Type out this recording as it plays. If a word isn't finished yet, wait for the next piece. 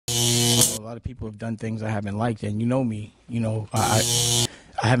a lot of people have done things I haven't liked, and you know me, I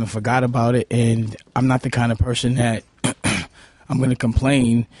haven't forgot about it, and I'm not the kind of person that I'm going to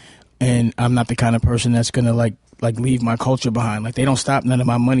complain, and I'm not the kind of person that's going to like leave my culture behind. Like, they don't stop none of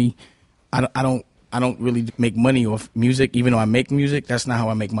my money. I don't really make money off music, even though I make music. That's not how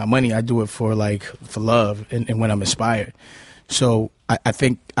I make my money. I do it for love and when I'm inspired. So I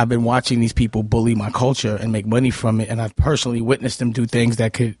think I've been watching these people bully my culture and make money from it, and I've personally witnessed them do things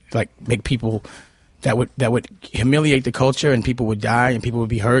that could make people that would humiliate the culture, and people would die and people would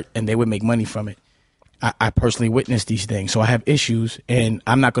be hurt, and they would make money from it. I personally witnessed these things, so I have issues, and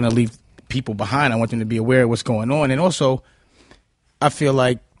I'm not going to leave people behind. I want them to be aware of what's going on, and also I feel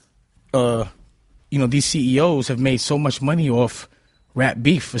like these CEOs have made so much money off rap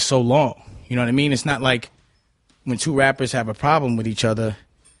beef for so long. You know what I mean? It's not like when two rappers have a problem with each other,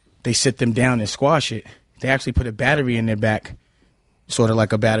 they sit them down and squash it. They actually put a battery in their back, sort of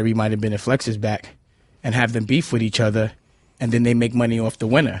like a battery might have been in Flex's back, and have them beef with each other, and then they make money off the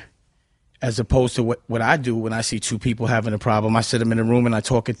winner. As opposed to what I do when I see two people having a problem, I sit them in a room and I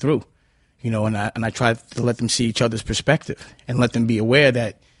talk it through, and I try to let them see each other's perspective and let them be aware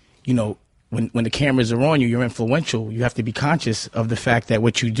that, when the cameras are on you, you're influential. You have to be conscious of the fact that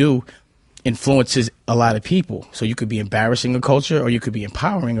what you do influences a lot of people. So you could be embarrassing a culture or you could be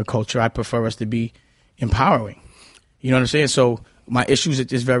empowering a culture. I prefer us to be empowering. You know what I'm saying? So my issues at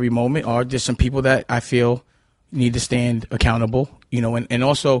this very moment are there's some people that I feel need to stand accountable, and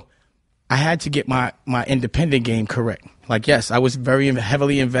also I had to get my independent game correct. Like, yes, I was very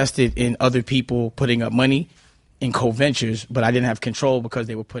heavily invested in other people putting up money in co-ventures, but I didn't have control because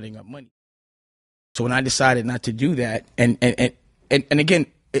they were putting up money. So when I decided not to do that, and again,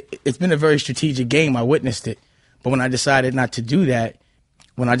 it's been a very strategic game. I witnessed it. But when I decided not to do that,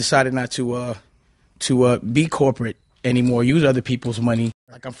 when I decided not to be corporate anymore, use other people's money,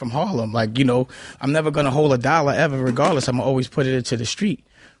 like I'm from Harlem, I'm never going to hold a dollar ever, regardless. I'm always put it into the street.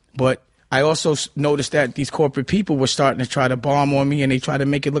 But I also noticed that these corporate people were starting to try to bomb on me, and they try to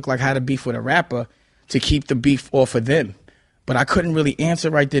make it look like I had a beef with a rapper to keep the beef off of them. But I couldn't really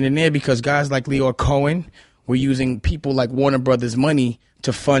answer right then and there because guys like Lyor Cohen were using people like Warner Brothers money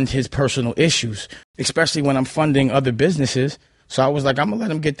to fund his personal issues, especially when I'm funding other businesses. So I was like, I'm going to let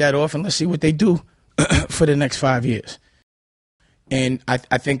them get that off and let's see what they do for the next 5 years. And I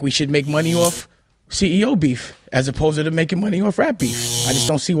think we should make money off CEO beef as opposed to making money off rap beef. I just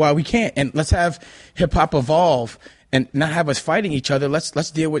don't see why we can't. And let's have hip hop evolve and not have us fighting each other. Let's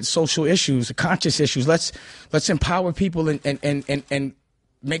deal with social issues, conscious issues. Let's empower people and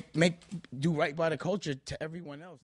make do right by the culture to everyone else.